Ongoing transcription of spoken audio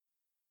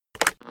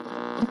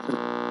The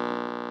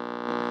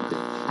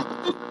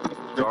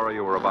story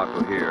you are about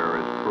to hear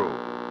is true.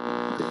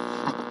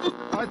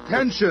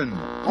 Attention,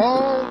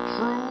 all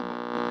true.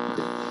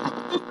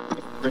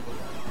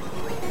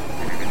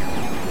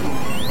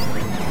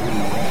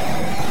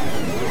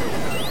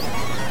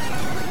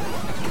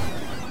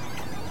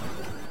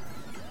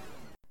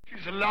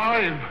 She's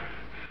alive!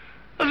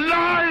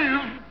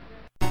 Alive!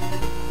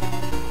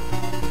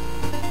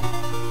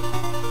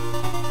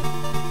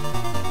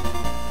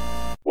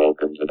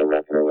 Welcome to the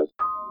Reckoner.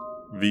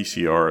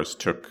 VCRs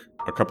took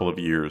a couple of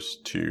years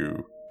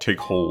to take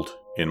hold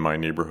in my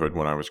neighborhood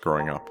when I was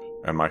growing up,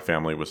 and my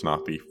family was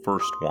not the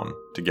first one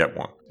to get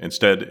one.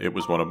 Instead, it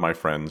was one of my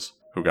friends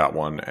who got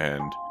one,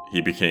 and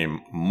he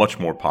became much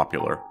more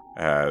popular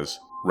as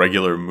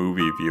regular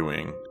movie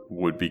viewing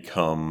would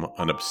become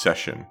an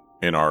obsession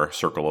in our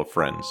circle of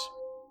friends.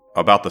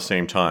 About the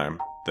same time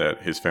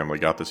that his family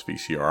got this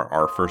VCR,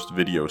 our first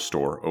video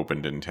store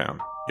opened in town.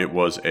 It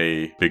was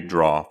a big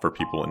draw for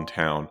people in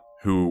town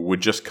who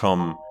would just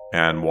come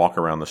and walk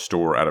around the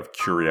store out of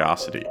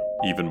curiosity,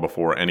 even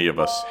before any of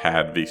us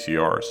had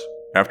VCRs.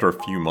 After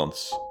a few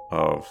months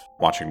of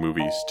watching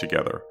movies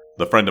together,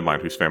 the friend of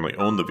mine whose family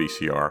owned the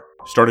VCR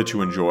started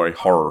to enjoy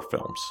horror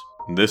films.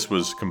 This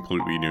was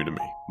completely new to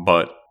me,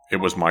 but it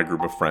was my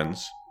group of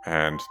friends,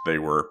 and they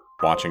were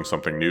watching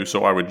something new,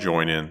 so I would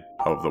join in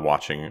of the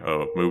watching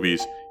of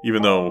movies,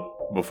 even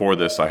though before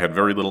this I had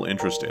very little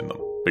interest in them,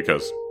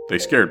 because they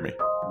scared me.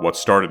 What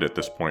started at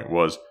this point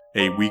was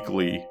a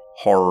weekly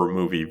horror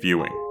movie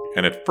viewing.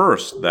 And at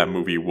first, that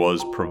movie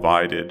was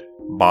provided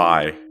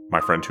by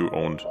my friend who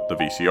owned the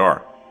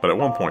VCR. But at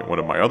one point, one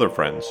of my other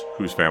friends,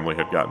 whose family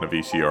had gotten a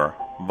VCR,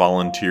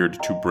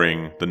 volunteered to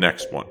bring the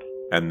next one.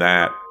 And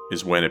that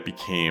is when it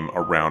became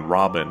a round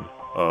robin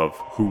of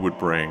who would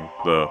bring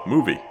the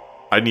movie.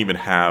 I didn't even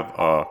have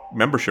a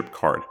membership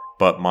card,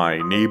 but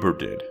my neighbor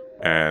did,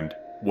 and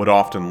would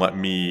often let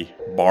me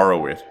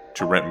borrow it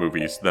to rent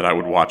movies that I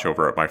would watch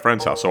over at my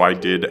friend's house. So I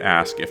did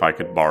ask if I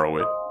could borrow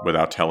it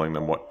without telling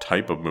them what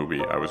type of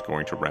movie I was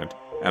going to rent.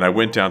 And I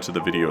went down to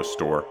the video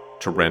store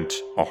to rent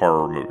a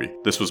horror movie.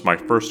 This was my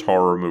first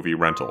horror movie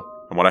rental.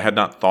 And what I had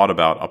not thought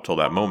about up till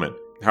that moment,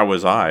 how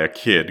was I, a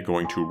kid,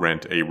 going to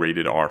rent a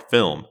rated R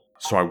film?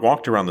 So I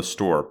walked around the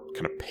store,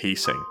 kind of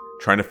pacing,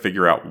 trying to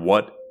figure out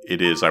what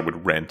it is I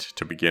would rent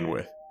to begin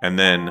with. And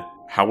then,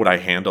 how would I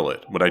handle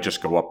it? Would I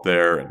just go up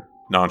there and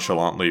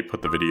nonchalantly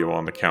put the video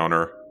on the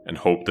counter and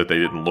hope that they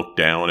didn't look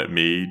down at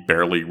me,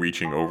 barely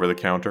reaching over the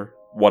counter?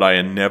 What I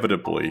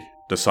inevitably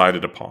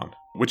decided upon,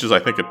 which is I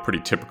think a pretty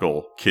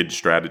typical kid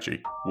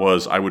strategy,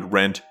 was I would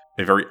rent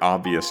a very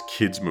obvious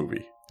kids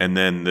movie and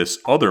then this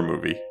other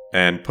movie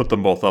and put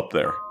them both up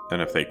there. And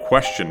if they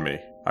questioned me,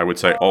 I would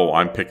say, oh,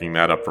 I'm picking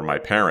that up for my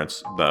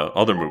parents. The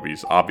other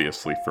movie's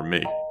obviously for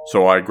me.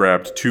 So I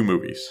grabbed two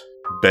movies,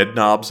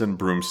 Bedknobs and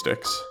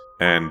Broomsticks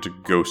and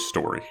Ghost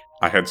Story.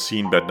 I had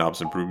seen Bedknobs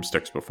and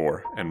Broomsticks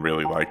before and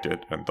really liked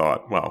it and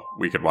thought, well,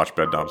 we could watch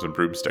Bedknobs and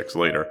Broomsticks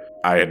later.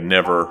 I had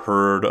never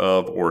heard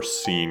of or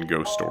seen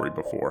Ghost Story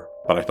before,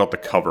 but I thought the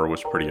cover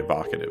was pretty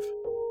evocative.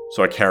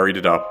 So I carried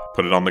it up,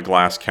 put it on the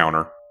glass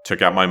counter,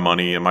 took out my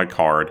money and my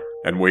card,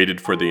 and waited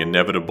for the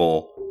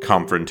inevitable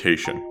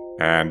confrontation.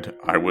 And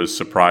I was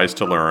surprised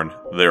to learn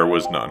there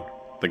was none.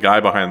 The guy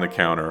behind the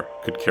counter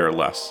could care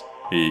less.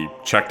 He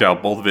checked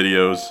out both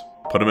videos,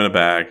 put them in a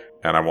bag,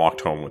 and I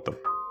walked home with them.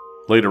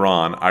 Later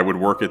on, I would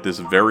work at this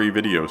very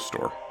video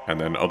store, and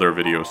then other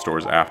video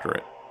stores after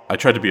it. I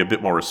tried to be a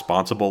bit more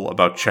responsible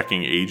about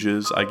checking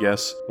ages, I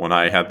guess, when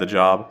I had the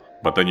job,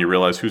 but then you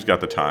realize who's got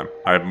the time.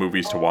 I have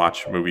movies to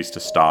watch, movies to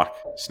stock,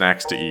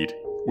 snacks to eat.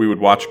 We would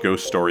watch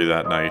Ghost Story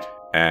that night,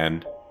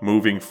 and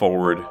moving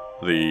forward,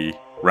 the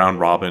round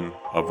robin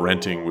of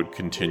renting would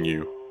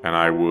continue, and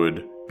I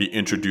would be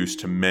introduced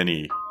to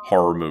many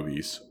horror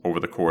movies over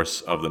the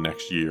course of the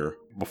next year,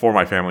 before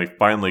my family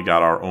finally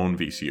got our own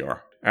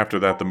VCR. After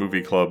that, the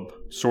movie club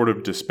sort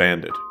of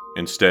disbanded.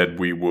 Instead,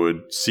 we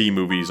would see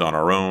movies on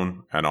our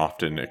own and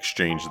often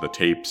exchange the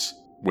tapes,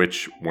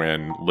 which,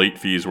 when late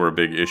fees were a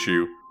big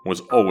issue,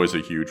 was always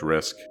a huge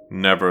risk.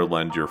 Never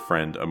lend your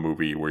friend a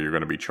movie where you're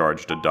going to be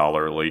charged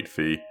 $1 late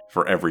fee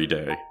for every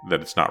day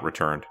that it's not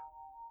returned.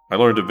 I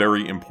learned a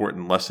very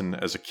important lesson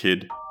as a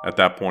kid at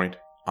that point.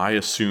 I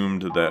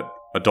assumed that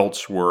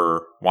adults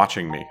were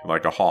watching me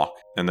like a hawk,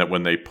 and that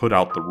when they put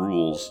out the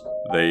rules,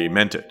 they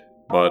meant it.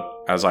 But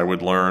as I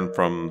would learn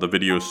from the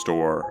video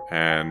store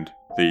and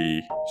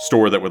the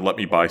store that would let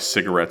me buy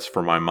cigarettes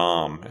for my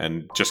mom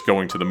and just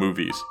going to the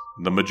movies,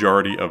 the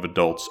majority of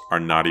adults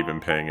are not even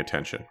paying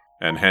attention.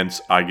 And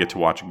hence, I get to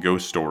watch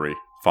Ghost Story,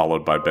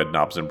 followed by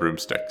Bedknobs and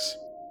Broomsticks.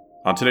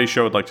 On today's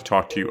show, I'd like to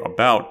talk to you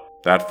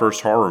about that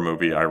first horror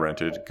movie I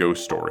rented,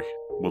 Ghost Story.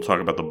 We'll talk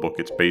about the book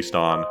it's based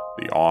on,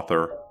 the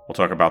author. We'll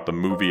talk about the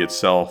movie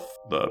itself,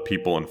 the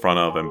people in front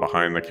of and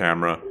behind the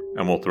camera,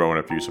 and we'll throw in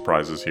a few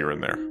surprises here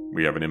and there.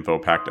 We have an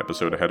info-packed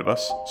episode ahead of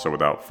us, so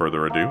without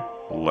further ado,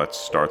 let's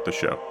start the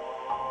show.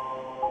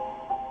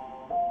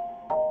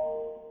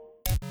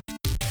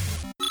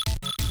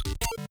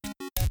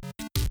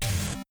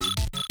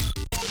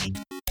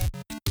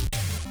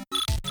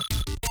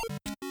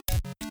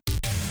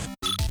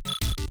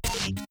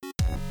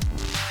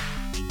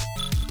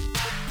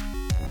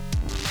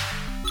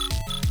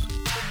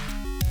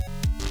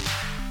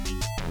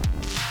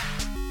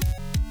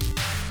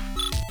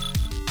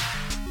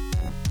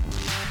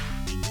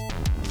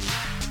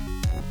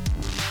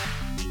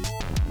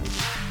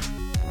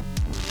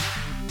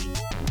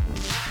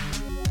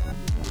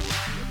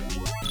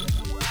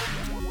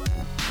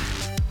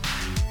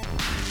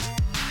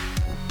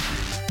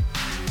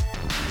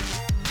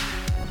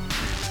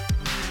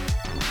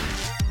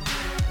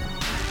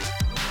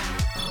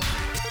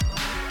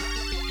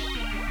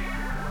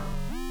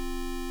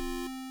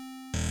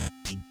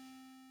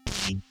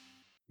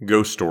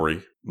 Ghost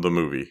Story, the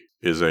movie,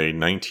 is a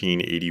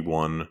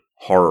 1981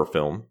 horror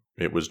film.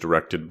 It was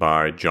directed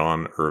by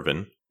John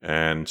Irvin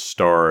and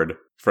starred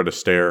Fred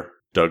Astaire,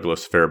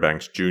 Douglas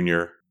Fairbanks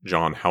Jr.,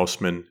 John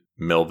Houseman,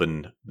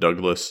 Melvin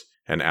Douglas,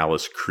 and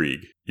Alice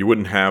Krieg. You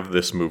wouldn't have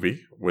this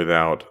movie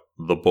without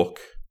the book,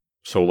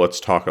 so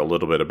let's talk a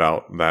little bit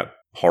about that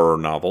horror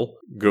novel.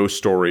 Ghost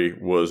Story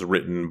was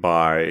written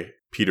by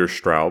Peter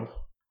Straub,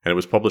 and it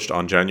was published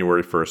on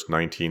January 1st,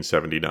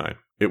 1979.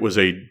 It was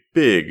a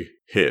big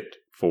hit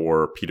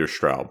for Peter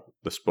Straub.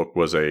 This book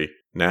was a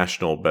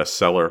national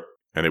bestseller,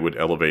 and it would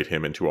elevate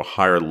him into a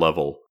higher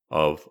level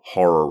of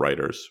horror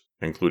writers,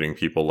 including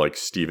people like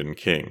Stephen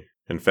King.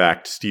 In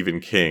fact, Stephen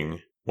King,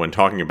 when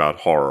talking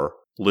about horror,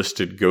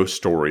 listed Ghost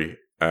Story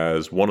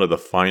as one of the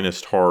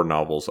finest horror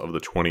novels of the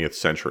 20th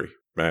century.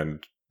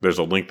 And there's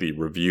a lengthy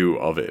review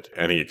of it,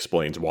 and he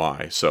explains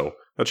why. So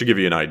that should give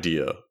you an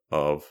idea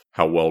of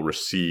how well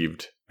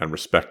received and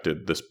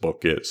respected this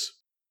book is.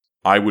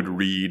 I would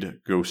read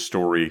Ghost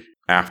Story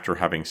after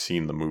having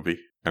seen the movie,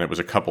 and it was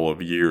a couple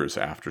of years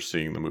after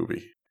seeing the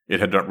movie. It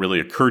had not really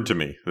occurred to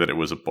me that it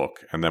was a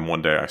book, and then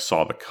one day I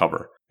saw the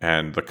cover,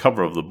 and the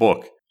cover of the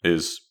book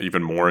is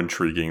even more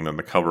intriguing than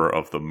the cover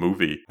of the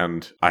movie,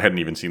 and I hadn't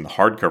even seen the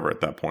hardcover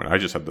at that point. I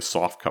just had the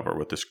soft cover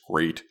with this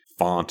great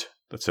font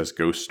that says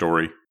Ghost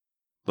Story.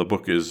 The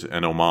book is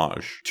an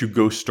homage to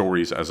ghost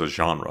stories as a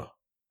genre,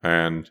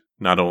 and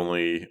not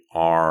only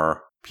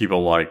are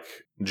people like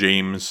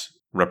James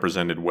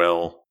represented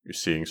well, you're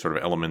seeing sort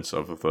of elements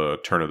of the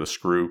turn of the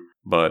screw,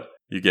 but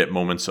you get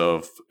moments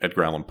of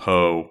Edgar Allan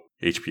Poe,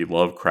 H.P.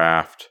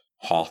 Lovecraft,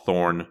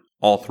 Hawthorne,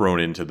 all thrown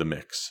into the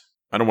mix.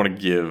 I don't want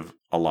to give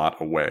a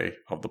lot away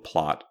of the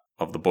plot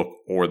of the book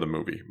or the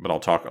movie, but I'll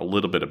talk a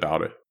little bit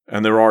about it.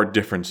 And there are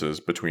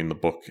differences between the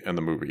book and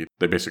the movie.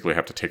 They basically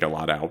have to take a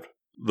lot out.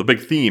 The big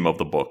theme of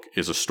the book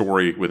is a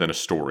story within a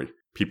story,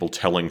 people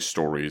telling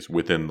stories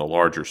within the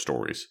larger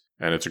stories.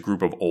 And it's a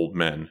group of old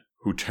men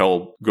who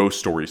tell ghost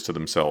stories to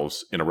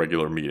themselves in a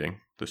regular meeting,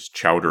 this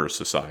Chowder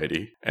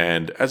Society.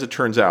 And as it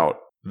turns out,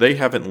 they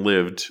haven't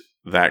lived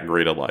that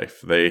great a life.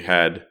 They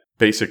had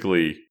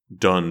basically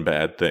done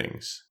bad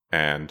things.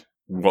 And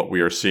what we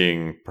are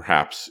seeing,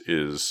 perhaps,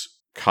 is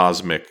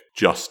cosmic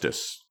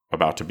justice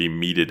about to be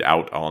meted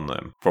out on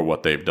them for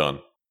what they've done.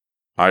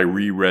 I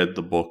reread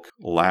the book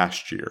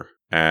last year,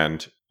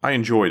 and I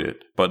enjoyed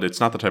it, but it's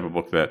not the type of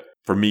book that,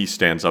 for me,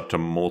 stands up to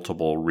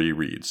multiple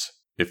rereads.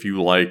 If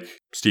you like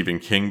Stephen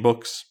King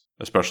books,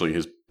 especially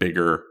his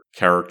bigger,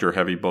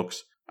 character-heavy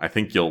books, I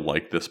think you'll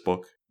like this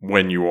book.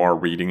 When you are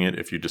reading it,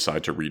 if you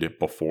decide to read it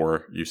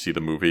before you see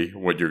the movie,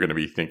 what you're going to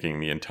be thinking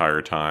the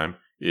entire time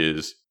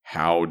is,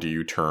 how do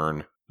you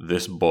turn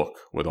this book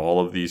with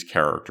all of these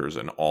characters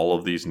and all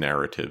of these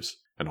narratives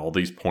and all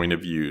these point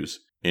of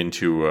views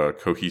into a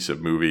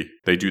cohesive movie?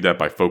 They do that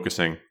by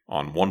focusing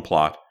on one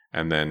plot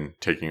and then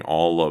taking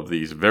all of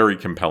these very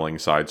compelling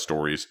side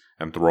stories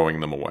and throwing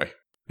them away.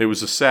 It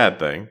was a sad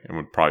thing and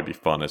would probably be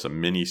fun as a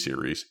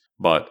mini-series,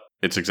 but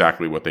it's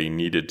exactly what they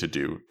needed to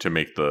do to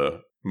make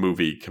the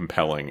movie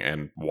compelling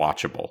and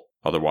watchable.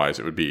 Otherwise,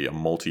 it would be a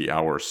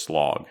multi-hour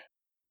slog.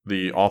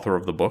 The author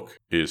of the book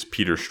is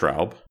Peter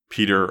Straub.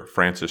 Peter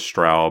Francis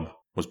Straub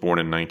was born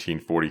in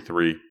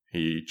 1943.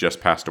 He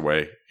just passed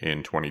away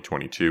in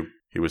 2022.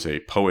 He was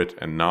a poet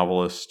and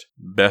novelist,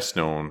 best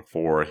known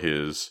for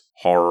his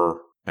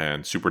horror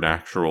and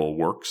supernatural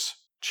works.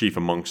 Chief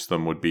amongst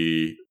them would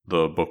be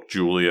the book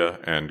Julia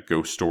and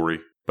Ghost Story,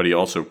 but he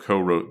also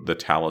co-wrote The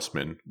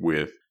Talisman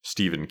with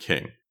Stephen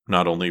King.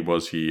 Not only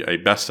was he a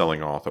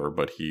best-selling author,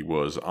 but he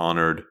was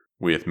honored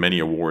with many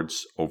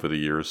awards over the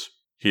years.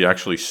 He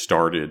actually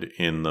started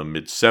in the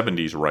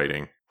mid-70s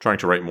writing, trying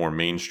to write more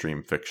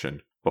mainstream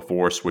fiction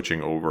before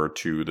switching over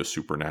to the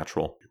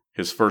supernatural.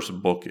 His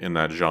first book in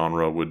that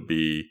genre would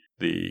be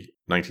the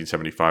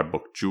 1975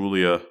 book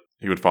Julia.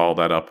 He would follow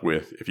that up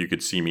with If You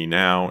Could See Me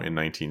Now in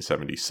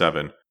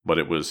 1977, but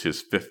it was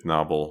his fifth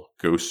novel,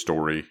 Ghost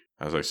Story,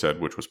 as I said,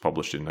 which was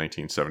published in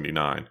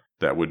 1979,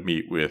 that would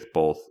meet with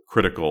both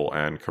critical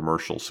and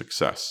commercial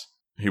success.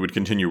 He would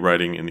continue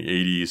writing in the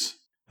 80s,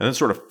 and then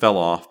sort of fell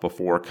off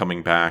before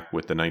coming back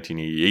with the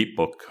 1988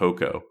 book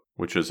Coco,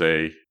 which is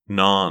a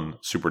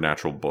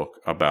non-supernatural book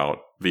about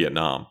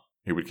Vietnam.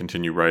 He would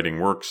continue writing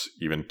works,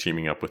 even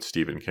teaming up with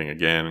Stephen King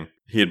again.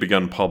 He had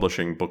begun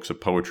publishing books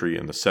of poetry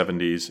in the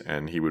 70s,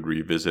 and he would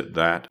revisit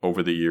that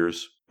over the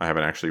years. I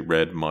haven't actually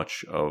read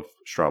much of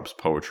Straub's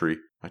poetry.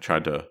 I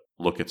tried to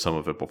look at some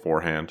of it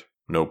beforehand.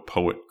 No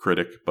poet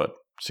critic, but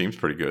seems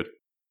pretty good.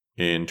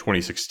 In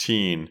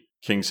 2016,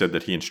 King said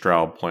that he and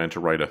Straub planned to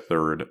write a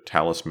third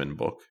Talisman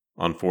book.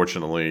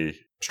 Unfortunately,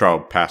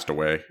 Straub passed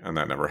away, and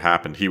that never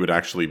happened. He would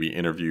actually be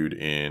interviewed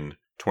in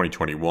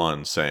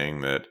 2021 saying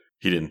that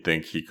he didn't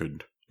think he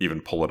could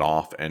even pull it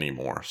off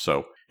anymore.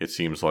 So it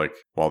seems like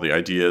while the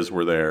ideas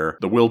were there,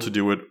 the will to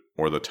do it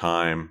or the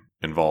time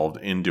involved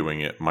in doing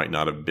it might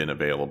not have been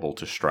available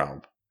to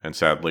Straub. And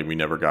sadly, we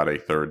never got a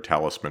third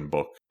Talisman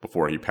book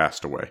before he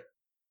passed away.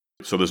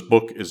 So this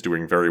book is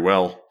doing very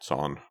well. It's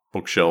on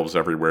bookshelves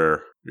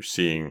everywhere. You're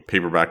seeing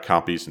paperback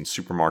copies in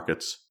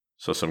supermarkets.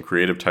 So some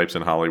creative types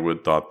in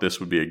Hollywood thought this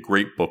would be a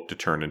great book to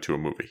turn into a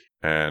movie.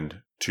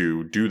 And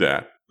to do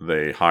that,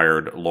 they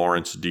hired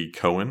Lawrence D.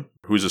 Cohen,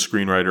 who's a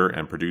screenwriter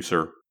and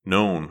producer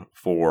known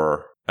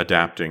for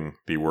adapting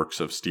the works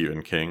of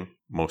Stephen King.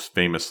 Most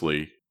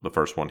famously, the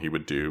first one he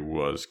would do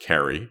was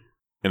Carrie.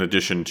 In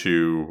addition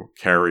to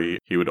Carrie,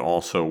 he would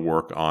also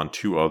work on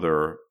 2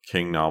 other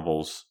King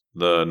novels,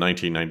 the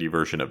 1990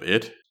 version of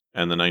It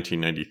and the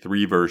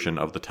 1993 version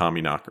of The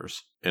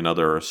Tommyknockers.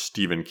 Another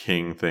Stephen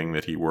King thing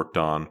that he worked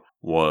on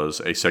was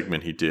a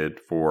segment he did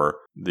for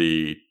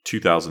the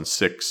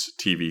 2006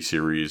 TV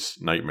series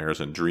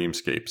Nightmares and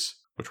Dreamscapes,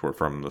 which were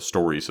from the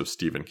stories of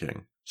Stephen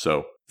King.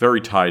 So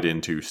very tied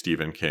into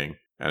Stephen King,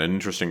 and an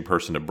interesting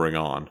person to bring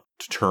on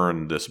to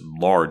turn this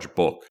large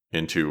book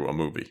into a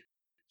movie.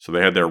 So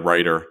they had their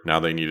writer,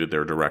 now they needed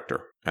their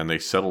director, and they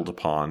settled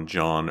upon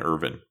John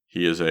Irvin.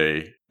 He is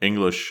an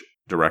English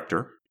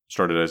director,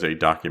 started as a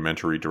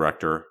documentary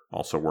director,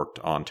 also worked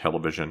on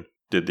television,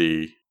 did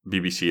the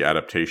BBC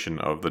adaptation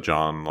of the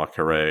John le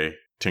Carré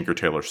Tinker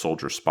Tailor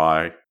Soldier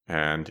Spy,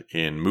 and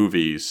in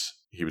movies,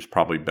 he was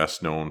probably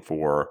best known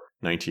for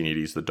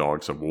 1980's The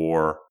Dogs of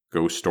War,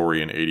 Ghost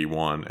Story in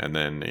 81, and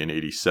then in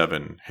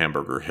 87,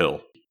 Hamburger Hill.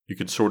 You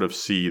could sort of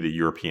see the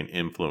European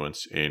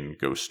influence in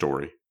Ghost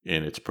Story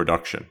in its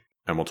production,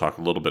 and we'll talk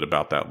a little bit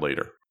about that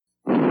later.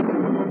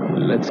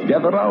 Let's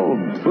gather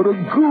round for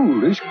a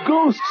ghoulish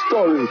ghost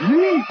story.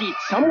 Did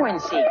someone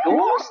say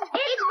ghost?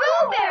 It's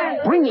Blueberry!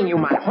 Bringing you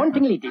my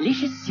hauntingly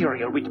delicious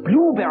cereal with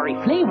blueberry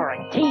flavor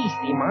and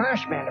tasty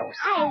marshmallows.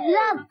 I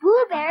love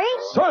Blueberry!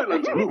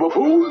 Silence,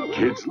 Blueberfool!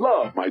 Kids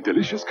love my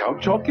delicious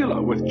Count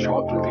Chocula with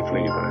chocolatey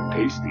flavor and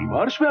tasty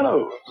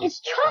marshmallows.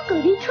 It's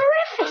chocolatey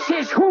terrific!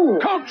 Says who?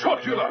 Count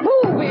Chocula!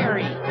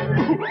 Blueberry!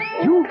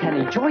 You can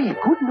enjoy a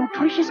good,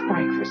 nutritious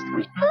breakfast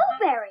with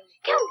Blueberry!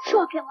 Count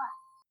Chocula!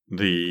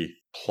 The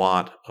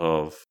plot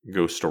of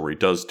Ghost Story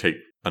does take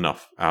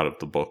enough out of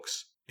the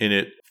books. In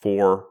it,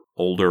 4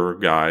 older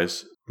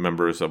guys,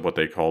 members of what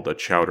they call the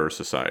Chowder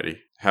Society,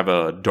 have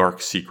a dark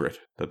secret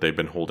that they've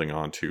been holding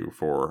on to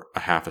for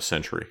a half a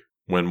century.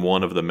 When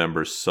one of the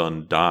members'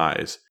 son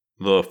dies,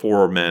 the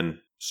 4 men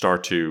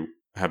start to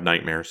have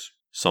nightmares.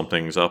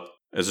 Something's up.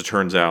 As it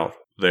turns out,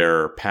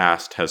 their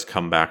past has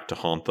come back to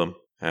haunt them,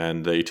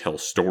 and they tell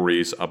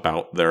stories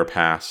about their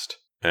past,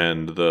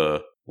 and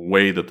the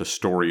way that the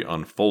story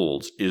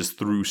unfolds is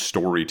through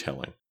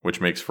storytelling, which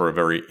makes for a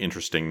very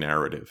interesting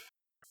narrative.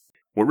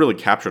 What really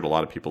captured a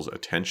lot of people's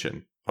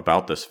attention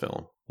about this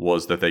film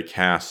was that they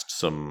cast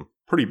some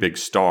pretty big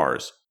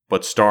stars,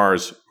 but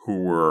stars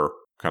who were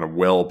kind of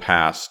well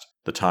past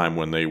the time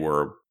when they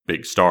were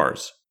big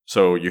stars.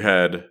 So you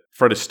had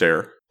Fred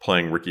Astaire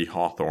playing Ricky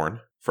Hawthorne.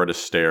 Fred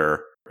Astaire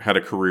had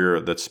a career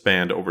that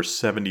spanned over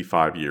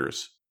 75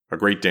 years. A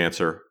great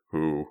dancer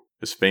who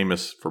is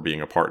famous for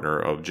being a partner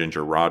of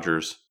Ginger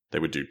Rogers. They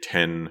would do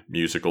 10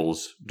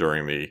 musicals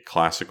during the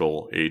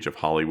classical age of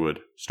Hollywood,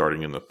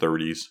 starting in the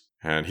 30s.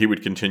 And he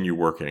would continue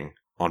working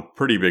on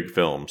pretty big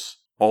films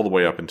all the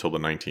way up until the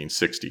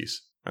 1960s,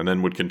 and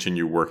then would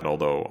continue working,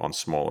 although on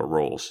smaller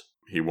roles.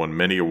 He won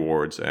many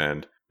awards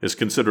and is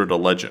considered a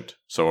legend,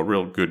 so a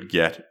real good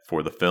get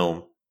for the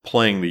film.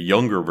 Playing the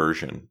younger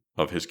version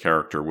of his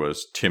character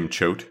was Tim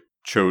Choate.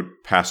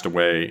 Choate passed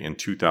away in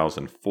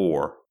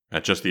 2004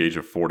 at just the age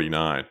of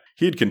 49.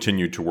 He had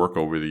continued to work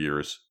over the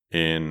years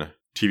in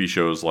TV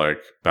shows like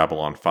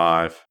Babylon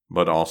 5,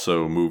 but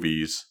also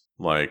movies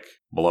like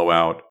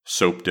Blowout,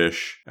 Soap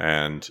Dish,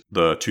 and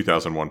the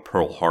 2001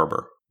 Pearl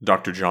Harbor.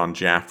 Dr. John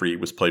Jaffrey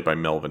was played by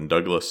Melvin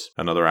Douglas,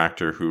 another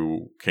actor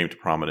who came to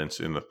prominence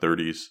in the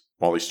 30s.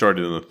 While he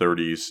started in the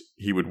 30s,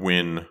 he would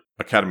win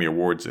Academy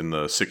Awards in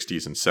the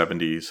 60s and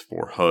 70s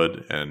for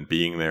HUD and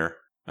Being There.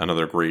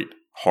 Another great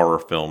horror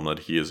film that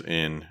he is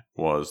in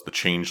was The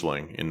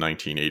Changeling in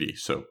 1980.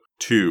 So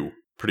 2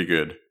 pretty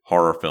good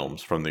horror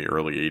films from the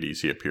early 80s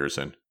he appears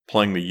in.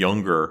 Playing the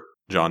younger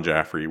John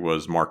Jaffrey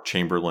was Mark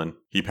Chamberlain.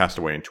 He passed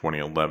away in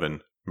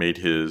 2011, made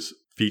his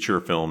feature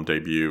film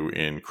debut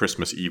in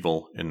Christmas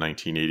Evil in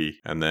 1980,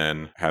 and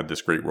then had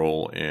this great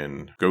role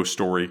in Ghost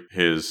Story.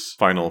 His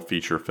final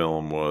feature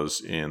film was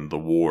in The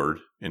Ward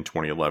in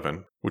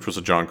 2011, which was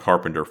a John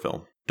Carpenter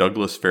film.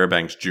 Douglas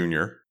Fairbanks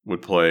Jr.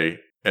 would play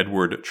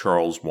Edward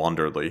Charles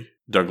Wanderley.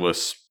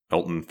 Douglas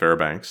Elton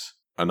Fairbanks,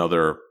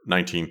 another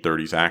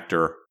 1930s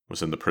actor,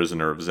 was in The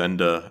Prisoner of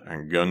Zenda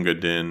and Gunga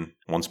Din,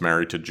 once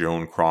married to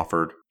Joan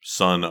Crawford,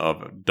 son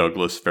of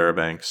Douglas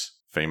Fairbanks,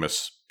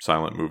 famous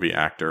silent movie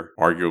actor,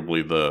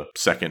 arguably the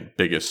second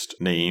biggest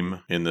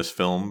name in this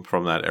film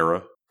from that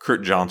era.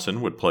 Kurt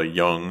Johnson would play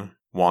young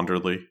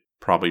Wanderley,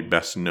 probably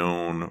best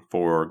known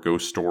for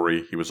Ghost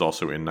Story. He was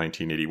also in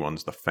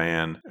 1981's The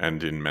Fan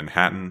and in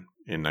Manhattan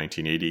in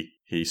 1980.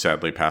 He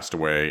sadly passed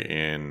away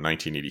in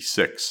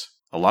 1986.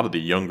 A lot of the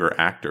younger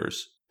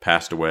actors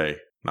passed away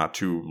not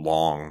too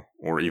long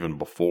or even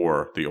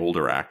before the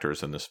older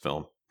actors in this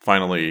film.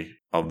 Finally,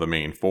 of the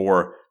main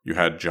 4, you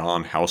had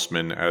John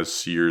Houseman as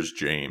Sears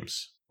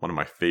James. One of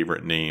my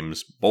favorite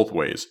names both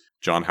ways.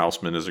 John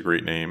Houseman is a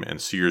great name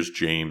and Sears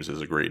James is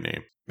a great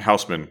name.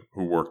 Houseman,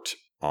 who worked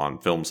on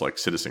films like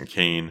Citizen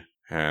Kane,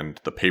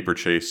 and The Paper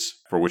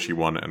Chase, for which he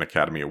won an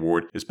Academy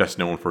Award, is best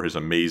known for his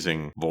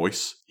amazing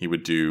voice. He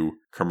would do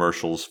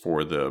commercials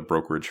for the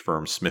brokerage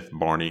firm Smith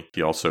Barney.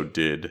 He also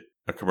did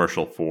a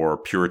commercial for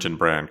Puritan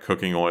brand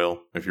cooking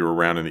oil. If you were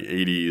around in the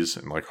 80s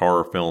and like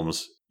horror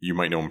films, you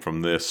might know him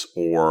from this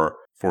or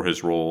for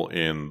his role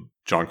in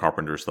John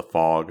Carpenter's The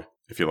Fog.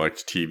 If you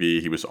liked TV,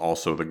 he was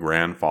also the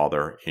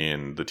grandfather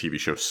in the TV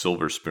show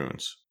Silver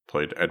Spoons,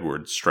 played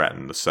Edward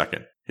Stratton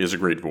II. He has a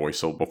great voice,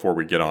 so before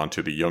we get on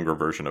to the younger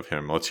version of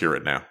him, let's hear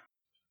it now.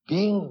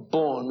 Being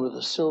born with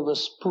a silver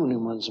spoon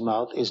in one's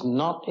mouth is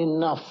not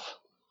enough.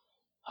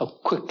 How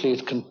quickly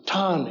it can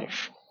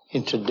tarnish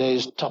in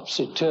today's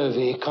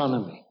topsy-turvy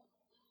economy.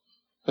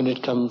 When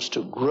it comes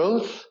to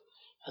growth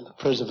and the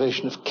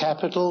preservation of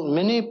capital,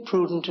 many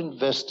prudent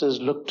investors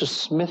look to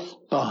Smith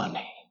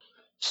Barney.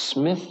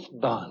 Smith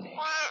Barney.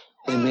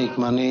 They make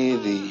money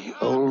the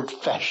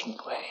old-fashioned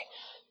way.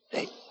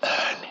 They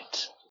earn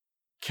it.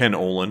 Ken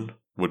Olin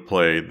would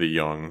play the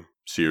young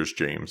Sears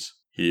James.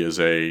 He is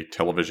a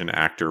television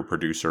actor,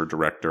 producer,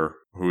 director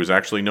who is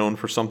actually known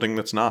for something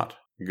that's not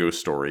Ghost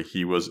Story.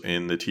 He was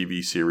in the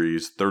TV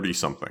series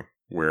 30-something,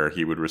 where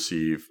he would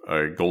receive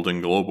a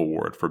Golden Globe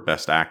Award for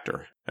Best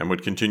Actor and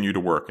would continue to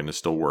work and is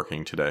still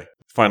working today.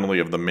 Finally,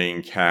 of the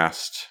main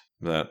cast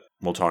that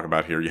we'll talk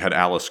about here, you had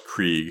Alice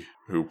Krige,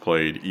 who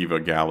played Eva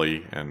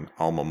Galley and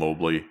Alma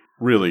Mobley.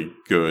 Really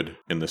good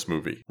in this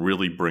movie.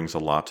 Really brings a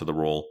lot to the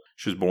role.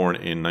 She was born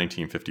in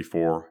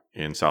 1954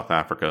 in South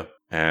Africa,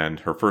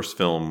 and her first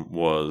film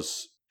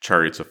was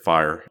Chariots of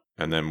Fire,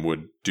 and then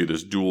would do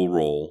this dual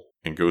role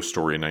in Ghost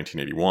Story in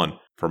 1981.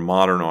 For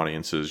modern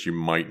audiences, you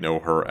might know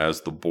her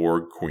as the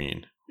Borg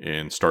Queen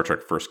in Star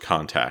Trek First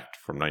Contact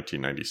from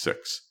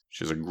 1996.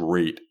 She has a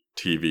great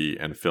TV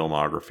and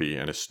filmography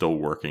and is still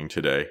working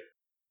today.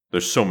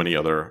 There's so many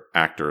other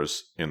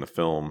actors in the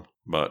film,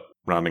 but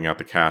rounding out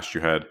the cast,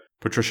 you had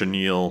Patricia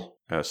Neal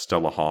as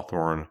Stella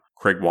Hawthorne,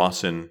 Craig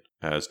Wasson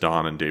as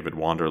Don and David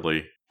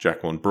Wanderley,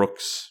 Jacqueline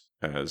Brooks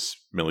as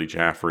Millie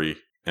Jaffrey,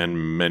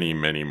 and many,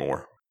 many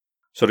more.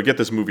 So to get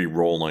this movie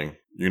rolling,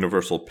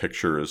 Universal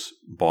Pictures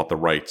bought the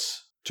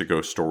rights to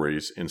Ghost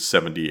Stories in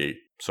 '78,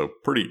 so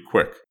pretty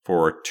quick,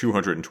 for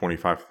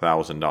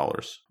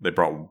 $225,000. They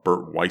brought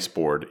Burt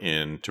Weisbord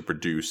in to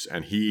produce,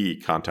 and he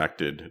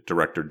contacted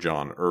director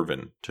John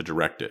Irvin to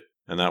direct it.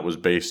 And that was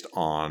based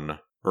on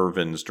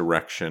Irvin's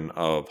direction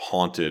of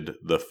Haunted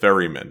the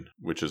Ferryman,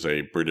 which is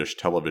a British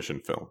television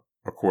film.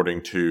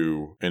 According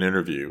to an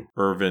interview,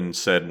 Irvin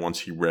said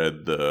once he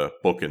read the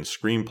book and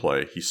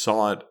screenplay, he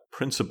saw it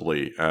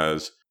principally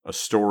as a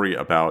story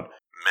about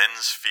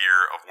men's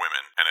fear of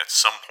women and at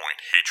some point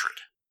hatred.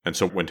 And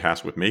so when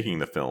tasked with making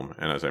the film,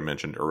 and as I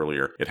mentioned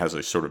earlier, it has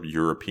a sort of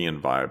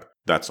European vibe,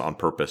 that's on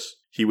purpose.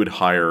 He would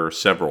hire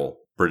several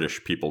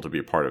British people to be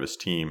a part of his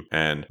team,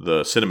 and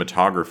the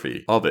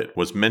cinematography of it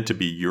was meant to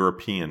be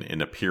European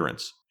in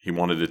appearance. He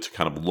wanted it to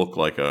kind of look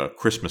like a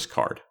Christmas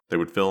card. They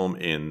would film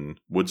in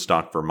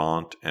Woodstock,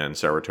 Vermont, and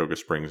Saratoga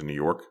Springs, New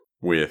York,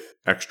 with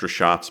extra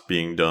shots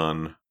being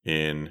done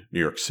in New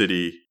York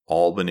City,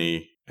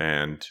 Albany,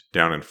 and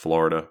down in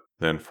Florida.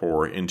 Then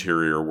for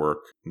interior work,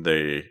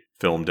 they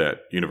filmed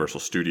at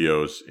Universal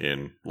Studios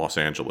in Los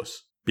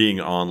Angeles.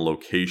 Being on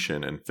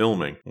location and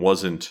filming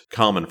wasn't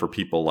common for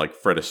people like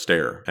Fred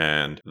Astaire,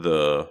 and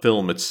the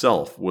film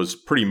itself was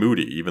pretty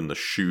moody, even the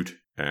shoot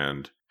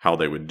and how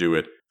they would do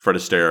it. Fred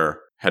Astaire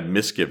had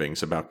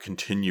misgivings about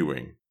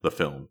continuing the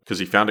film because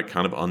he found it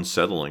kind of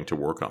unsettling to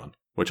work on,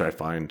 which I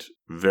find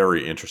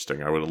very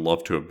interesting. I would have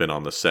loved to have been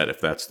on the set if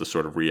that's the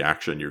sort of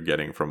reaction you're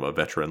getting from a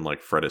veteran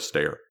like Fred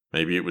Astaire.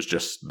 Maybe it was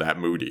just that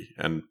moody,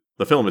 and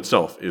the film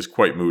itself is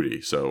quite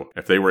moody, so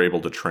if they were able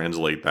to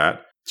translate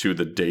that to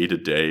the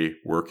day-to-day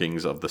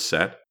workings of the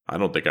set, I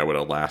don't think I would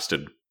have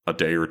lasted a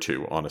day or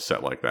two on a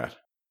set like that.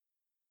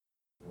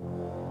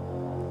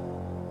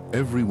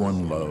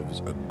 Everyone loves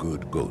a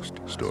good ghost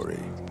story,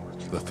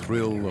 the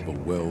thrill of a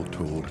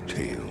well-told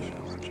tale.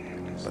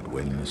 But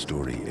when the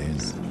story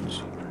ends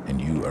and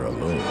you are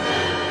alone,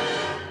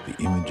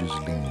 the images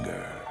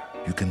linger.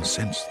 You can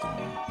sense them,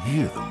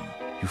 hear them.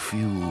 You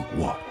feel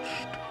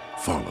watched,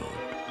 followed,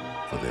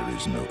 for there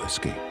is no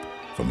escape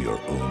from your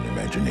own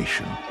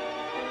imagination.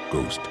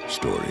 Ghost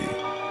Story.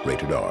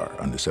 Rated R.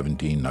 Under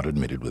 17, not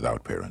admitted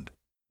without parent.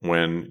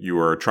 When you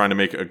are trying to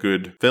make a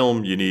good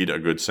film, you need a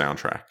good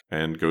soundtrack.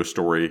 And Ghost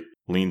Story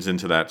leans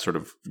into that sort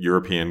of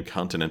European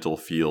continental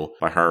feel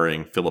by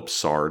hiring Philippe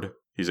Sard.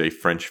 He's a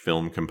French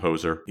film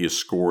composer. He has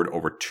scored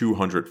over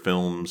 200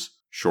 films,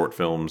 short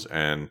films,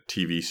 and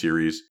TV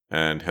series,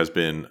 and has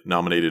been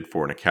nominated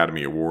for an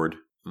Academy Award.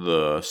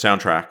 The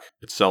soundtrack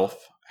itself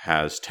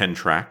has 10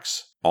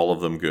 tracks, all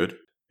of them good.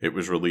 It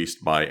was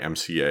released by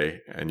MCA,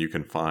 and you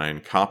can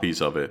find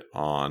copies of it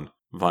on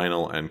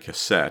vinyl and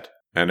cassette.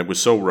 And it was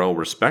so well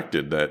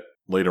respected that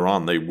later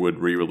on they would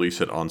re-release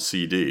it on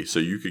CD, so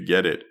you could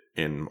get it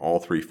in all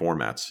three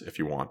formats if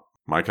you want.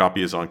 My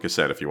copy is on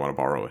cassette if you want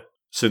to borrow it.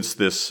 Since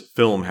this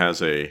film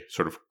has a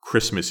sort of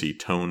Christmassy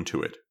tone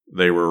to it,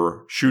 they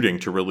were shooting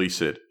to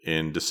release it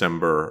in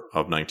December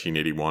of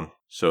 1981.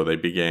 So they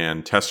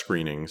began test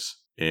screenings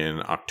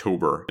in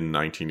October in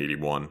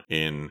 1981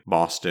 in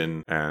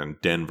Boston and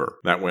Denver.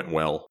 That went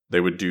well. They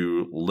would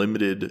do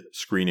limited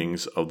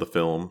screenings of the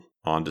film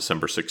on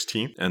December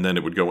 16th, and then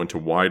it would go into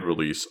wide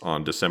release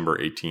on December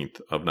 18th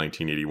of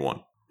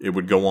 1981. It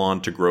would go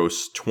on to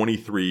gross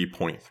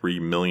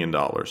 $23.3 million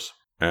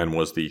and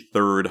was the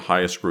third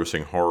highest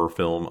grossing horror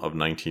film of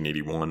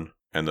 1981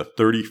 and the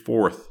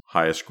 34th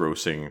highest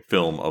grossing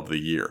film of the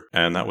year.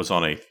 And that was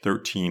on a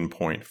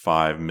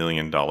 $13.5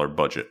 million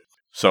budget.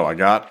 So I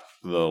got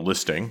the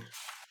listing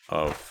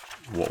of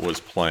what was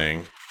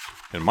playing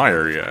in my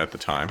area at the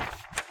time.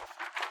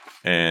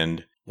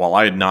 And while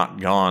I had not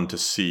gone to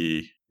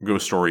see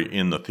Ghost Story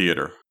in the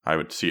theater, I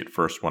would see it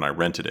first when I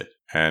rented it.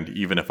 And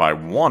even if I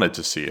wanted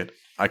to see it,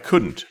 I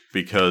couldn't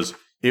because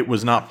it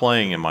was not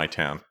playing in my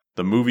town.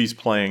 The movies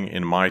playing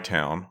in my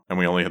town, and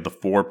we only had the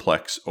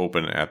fourplex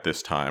open at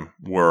this time,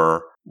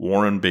 were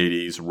Warren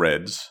Beatty's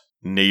Reds,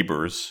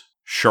 Neighbors,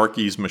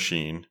 Sharky's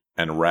Machine,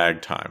 and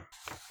Ragtime.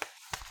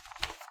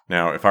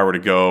 Now, if I were to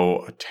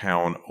go a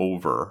town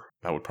over,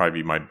 that would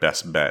probably be my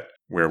best bet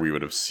where we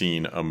would have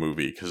seen a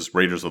movie, because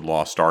Raiders of the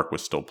Lost Ark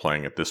was still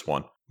playing at this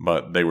one.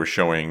 But they were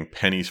showing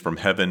Pennies from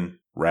Heaven,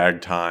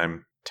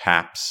 Ragtime,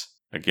 Taps,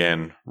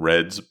 again,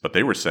 Reds, but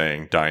they were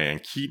saying Diane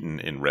Keaton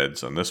in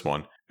Reds on this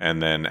one,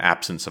 and then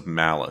Absence of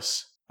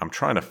Malice. I'm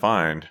trying to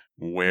find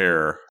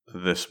where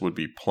this would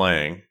be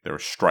playing. There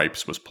was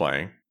Stripes was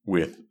playing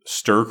with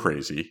Stir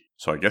Crazy,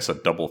 so I guess a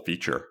double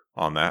feature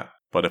on that.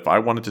 But if I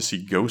wanted to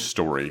see Ghost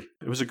Story,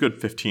 it was a good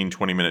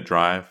 15-20 minute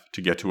drive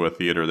to get to a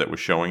theater that was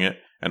showing it,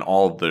 and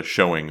all of the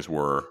showings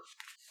were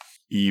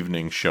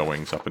evening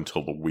showings up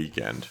until the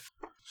weekend.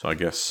 So I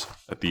guess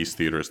at these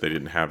theaters they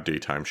didn't have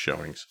daytime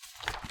showings.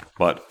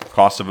 But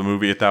cost of a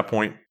movie at that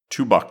point,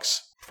 $2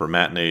 for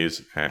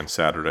matinees and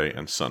Saturday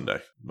and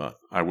Sunday. But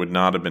I would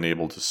not have been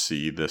able to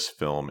see this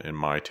film in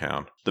my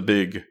town. The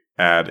big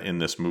ad in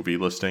this movie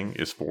listing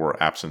is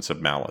for Absence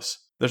of Malice.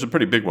 There's a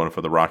pretty big one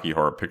for the Rocky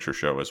Horror Picture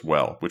Show as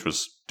well, which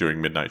was doing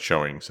midnight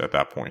showings at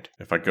that point.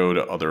 If I go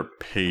to other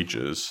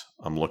pages,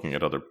 I'm looking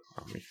at other...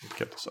 Let me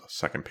get this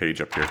second page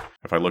up here.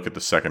 If I look at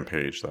the second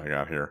page that I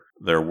got here,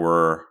 there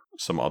were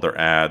some other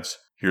ads.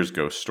 Here's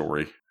Ghost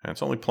Story, and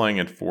it's only playing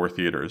in 4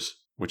 theaters,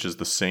 which is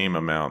the same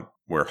amount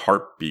where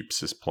Heart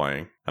Beeps is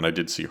playing, and I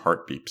did see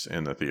Heart Beeps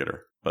in the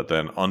theater. But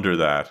then under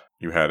that,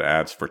 you had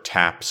ads for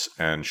Taps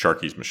and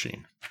Sharky's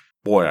Machine.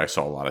 Boy, I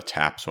saw a lot of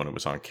Taps when it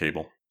was on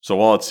cable. So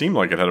while it seemed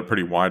like it had a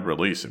pretty wide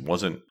release, it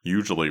wasn't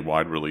usually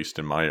wide released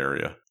in my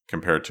area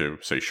compared to,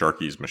 say,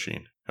 Sharky's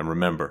Machine. And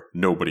remember,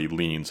 nobody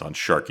leans on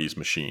Sharky's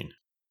Machine.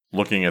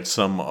 Looking at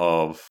some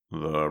of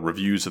the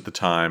reviews at the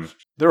time,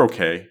 they're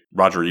okay.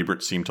 Roger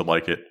Ebert seemed to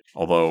like it,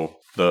 although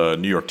the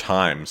New York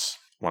Times,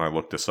 when I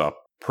looked this up,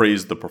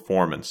 praised the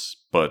performance,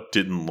 but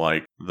didn't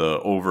like the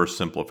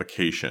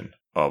oversimplification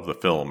of the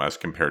film as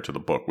compared to the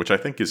book, which I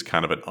think is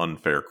kind of an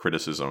unfair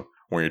criticism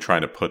when you're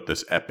trying to put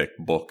this epic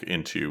book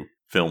into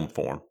film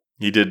form.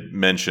 He did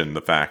mention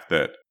the fact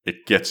that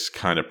it gets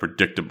kind of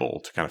predictable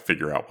to kind of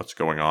figure out what's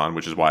going on,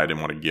 which is why I didn't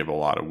want to give a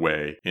lot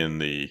away in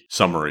the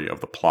summary of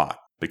the plot,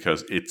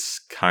 because it's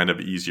kind of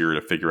easier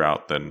to figure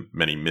out than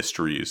many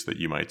mysteries that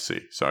you might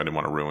see. So I didn't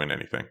want to ruin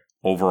anything.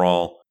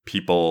 Overall,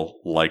 people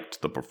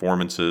liked the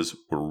performances,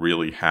 were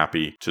really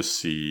happy to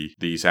see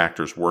these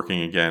actors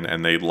working again,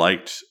 and they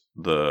liked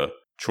the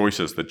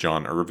choices that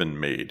John Irvin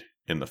made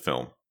in the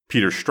film.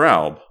 Peter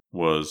Straub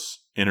was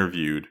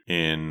interviewed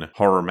in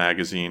Horror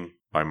Magazine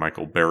by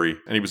Michael Berry,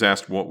 and he was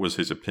asked what was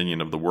his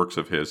opinion of the works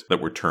of his that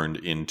were turned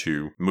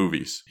into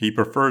movies. He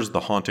prefers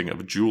The Haunting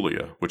of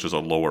Julia, which is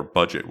a lower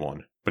budget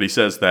one, but he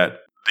says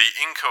that the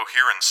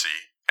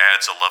incoherency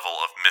adds a level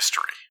of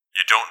mystery.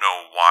 You don't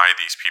know why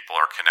these people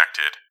are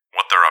connected,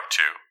 what they're up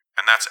to,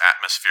 and that's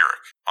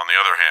atmospheric. On the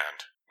other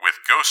hand,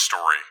 with Ghost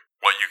Story,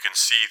 what you can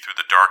see through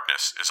the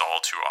darkness is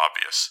all too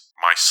obvious.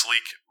 My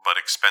sleek but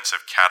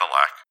expensive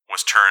Cadillac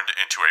was turned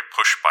into a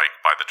push bike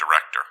by the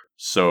director.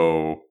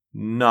 So,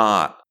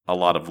 not a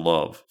lot of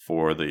love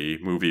for the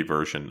movie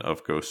version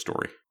of Ghost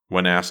Story.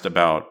 When asked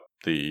about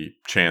the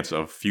chance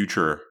of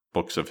future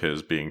books of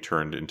his being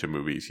turned into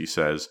movies, he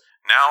says,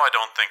 "Now I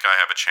don't think I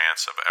have a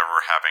chance of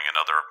ever having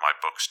another of my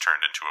books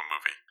turned into a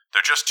movie.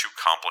 They're just too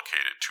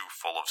complicated, too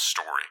full of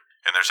story,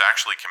 and there's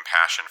actually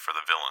compassion for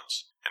the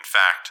villains. In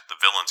fact, the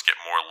villains get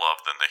more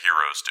love than the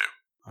heroes do."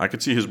 I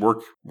could see his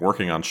work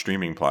working on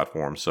streaming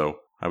platforms,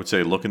 so I would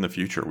say look in the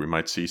future. We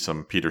might see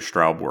some Peter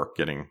Straub work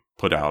getting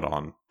put out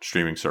on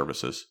streaming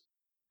services.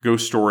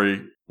 Ghost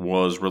Story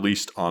was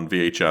released on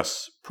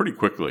VHS pretty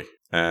quickly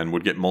and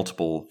would get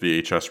multiple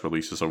VHS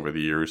releases over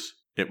the years.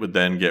 It would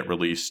then get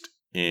released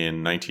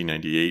in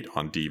 1998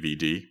 on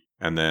DVD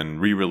and then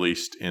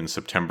re-released in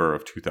September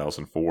of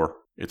 2004.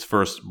 Its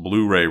first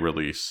Blu-ray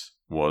release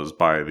was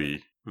by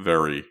the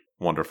very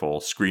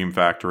wonderful Scream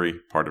Factory,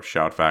 part of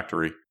Shout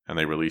Factory, and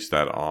they released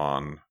that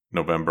on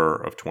November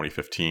of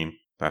 2015.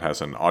 That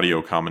has an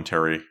audio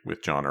commentary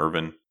with John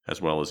Irvin,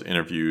 as well as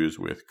interviews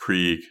with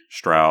Krieg,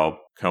 Straub,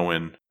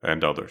 Cohen,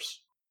 and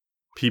others.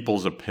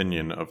 People's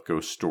opinion of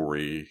Ghost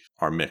Story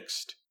are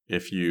mixed.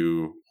 If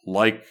you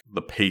like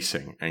the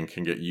pacing and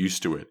can get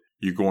used to it,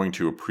 you're going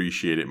to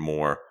appreciate it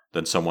more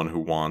than someone who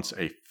wants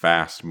a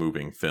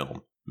fast-moving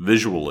film.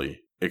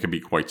 Visually, it can be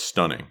quite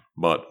stunning,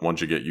 but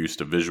once you get used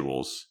to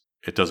visuals,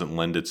 it doesn't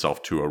lend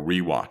itself to a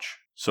rewatch.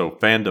 So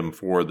fandom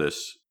for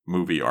this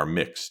movie are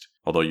mixed,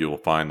 although you will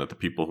find that the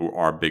people who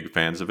are big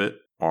fans of it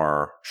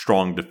are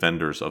strong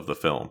defenders of the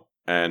film.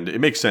 And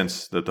it makes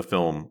sense that the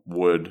film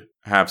would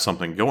have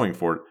something going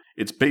for it.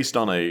 It's based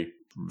on a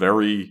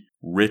very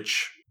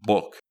rich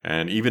book,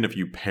 and even if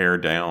you pare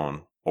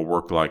down a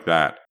work like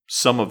that,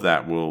 some of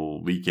that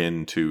will leak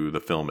into the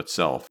film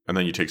itself. And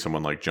then you take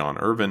someone like John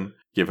Irvin,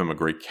 give him a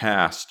great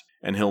cast,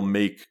 and he'll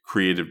make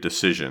creative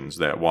decisions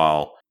that,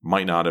 while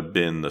might not have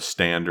been the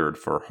standard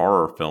for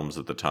horror films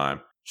at the time,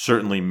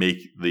 certainly make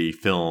the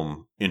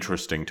film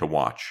interesting to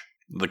watch.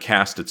 The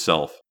cast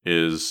itself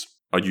is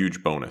a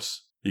huge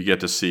bonus. You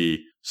get to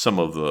see some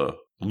of the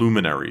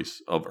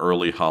luminaries of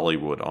early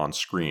Hollywood on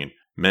screen,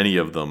 many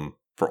of them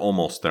for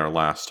almost their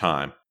last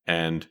time,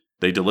 and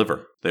they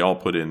deliver. They all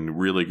put in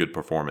really good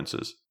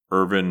performances.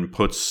 Irvin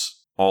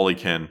puts all he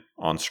can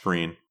on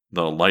screen.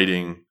 The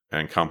lighting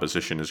and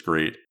composition is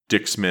great.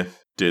 Dick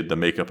Smith did the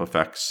makeup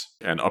effects,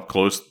 and up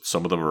close,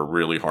 some of them are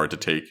really hard to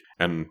take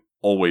and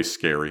always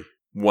scary.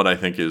 What I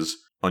think is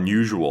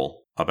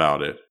unusual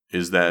about it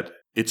is that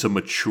it's a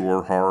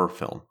mature horror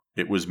film.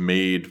 It was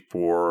made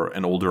for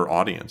an older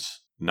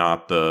audience,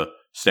 not the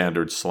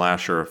standard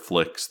slasher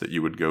flicks that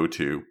you would go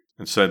to.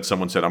 Instead,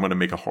 someone said, I'm going to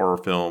make a horror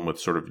film with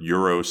sort of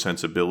Euro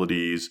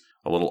sensibilities,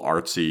 a little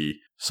artsy,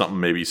 something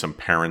maybe some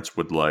parents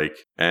would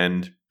like.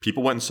 And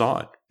people went and saw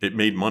it. It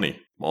made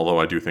money, although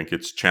I do think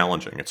it's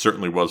challenging. It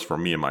certainly was for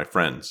me and my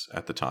friends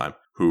at the time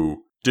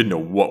who didn't know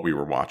what we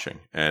were watching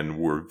and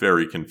were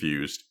very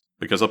confused.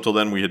 Because up till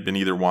then, we had been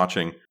either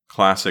watching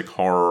classic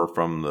horror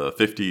from the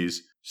 50s,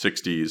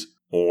 60s,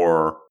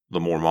 or the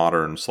more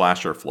modern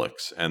slasher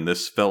flicks. And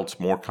this felt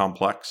more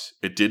complex.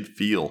 It did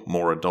feel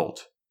more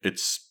adult.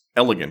 It's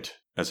elegant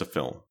as a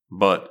film,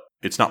 but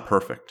it's not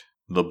perfect.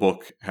 The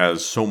book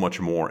has so much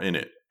more in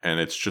it, and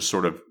it's just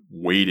sort of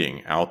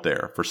waiting out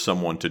there for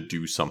someone to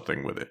do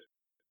something with it.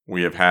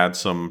 We have had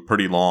some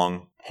pretty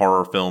long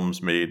horror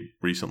films made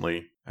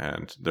recently,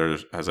 and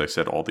there's, as I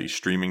said, all these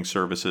streaming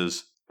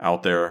services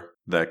out there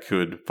that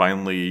could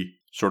finally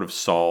sort of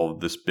solve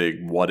this big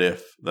what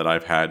if that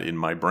I've had in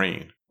my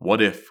brain.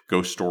 What if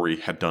Ghost Story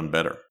had done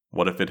better?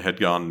 What if it had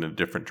gone in a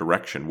different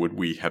direction? Would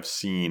we have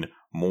seen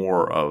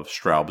more of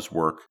Straub's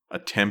work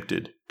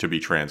attempted to be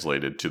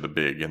translated to the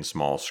big and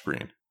small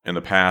screen? In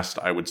the past,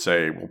 I would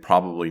say we'll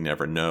probably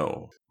never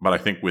know. But I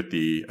think with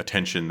the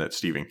attention that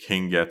Stephen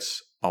King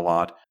gets a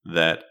lot,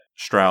 that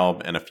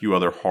Straub and a few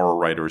other horror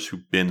writers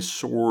who've been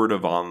sort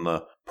of on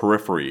the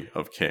periphery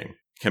of King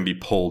can be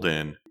pulled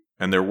in,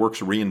 and their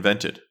works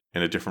reinvented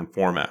in a different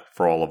format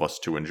for all of us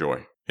to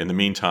enjoy. In the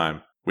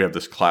meantime, we have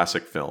this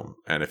classic film,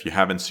 and if you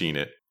haven't seen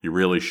it, you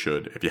really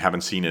should. If you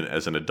haven't seen it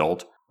as an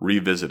adult,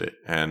 revisit it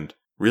and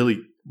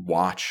really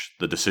watch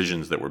the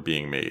decisions that were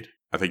being made.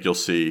 I think you'll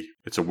see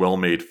it's a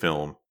well-made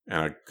film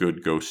and a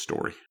good ghost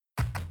story.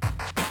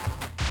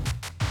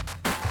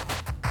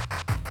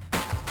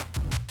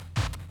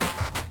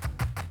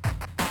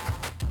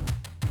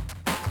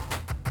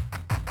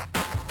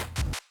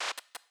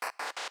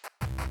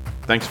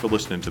 Thanks for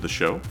listening to the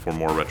show. For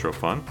more retro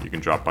fun, you can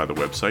drop by the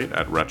website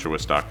at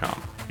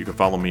retroist.com. You can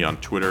follow me on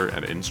Twitter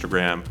and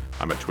Instagram.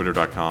 I'm at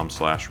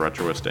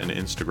twitter.com/retroist and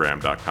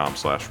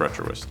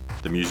instagram.com/retroist.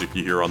 The music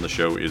you hear on the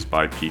show is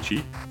by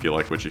Peachy. If you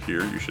like what you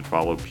hear, you should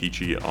follow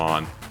Peachy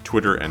on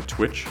Twitter and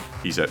Twitch.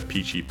 He's at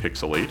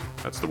PeachyPixel8.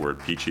 That's the word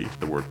Peachy,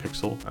 the word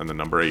pixel, and the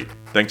number 8.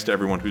 Thanks to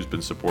everyone who's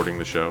been supporting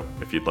the show.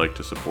 If you'd like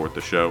to support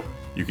the show,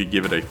 you could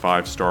give it a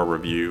 5-star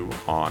review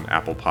on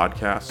Apple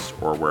Podcasts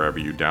or wherever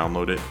you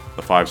download it.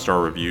 The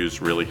 5-star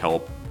reviews really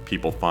help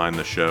people find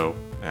the show,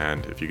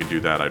 and if you can do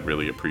that, I'd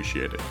really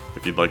appreciate it.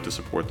 If you'd like to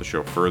support the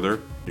show further,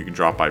 you can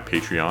drop by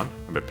Patreon.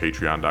 I'm at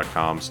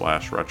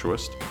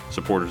patreon.com/retroist.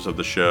 Supporters of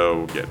the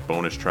show get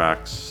bonus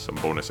tracks, some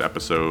bonus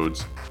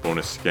episodes,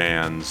 bonus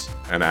scans,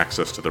 and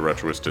access to the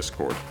Retroist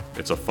Discord.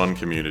 It's a fun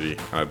community,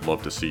 and I'd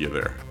love to see you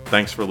there.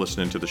 Thanks for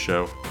listening to the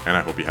show, and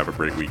I hope you have a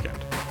great weekend.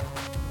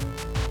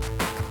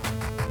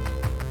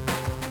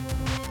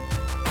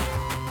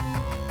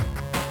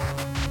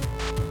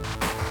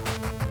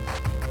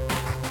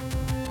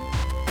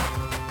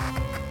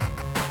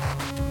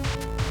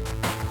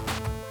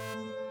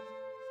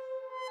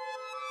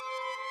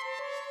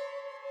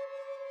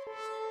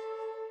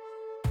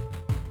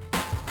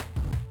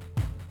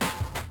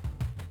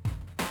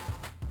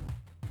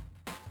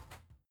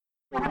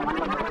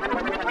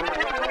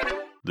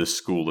 This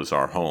school is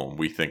our home.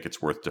 We think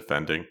it's worth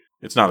defending.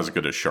 It's not as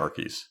good as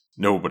Sharky's.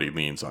 Nobody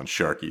leans on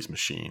Sharky's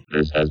machine.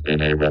 This has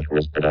been a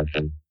Retroist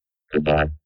production. Goodbye.